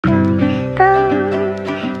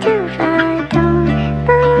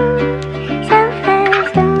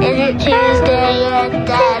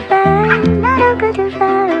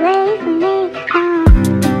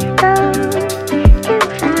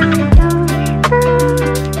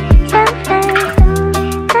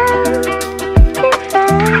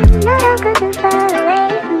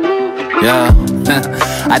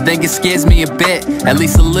think it scares me a bit, at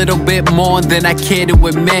least a little bit more than I care to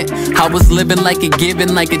admit. I was living like a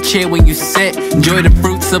given, like a chair when you sit. Enjoy the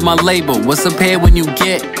fruits of my labor, what's up here when you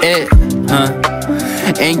get it,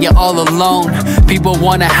 and you're all alone. People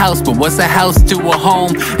want a house, but what's a house to a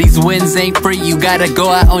home? These wins ain't free, you gotta go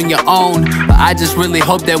out on your own. But I just really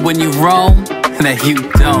hope that when you roam, that you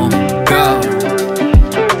don't go.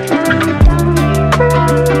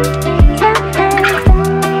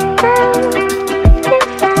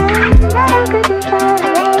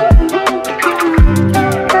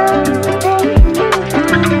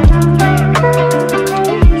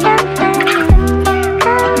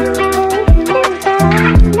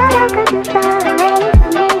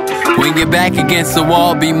 When you're back against the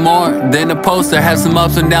wall, be more than a poster. Have some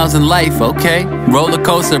ups and downs in life, okay? Roller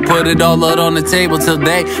coaster, put it all out on the table till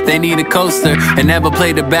they need a coaster. And never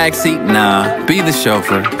play the backseat, nah, be the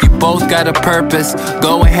chauffeur. You both got a purpose,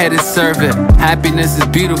 go ahead and serve it. Happiness is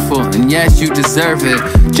beautiful, and yes, you deserve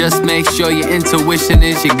it. Just make sure your intuition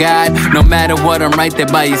is your guide. No matter what, I'm right there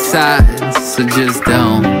by your side, so just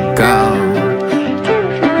don't go.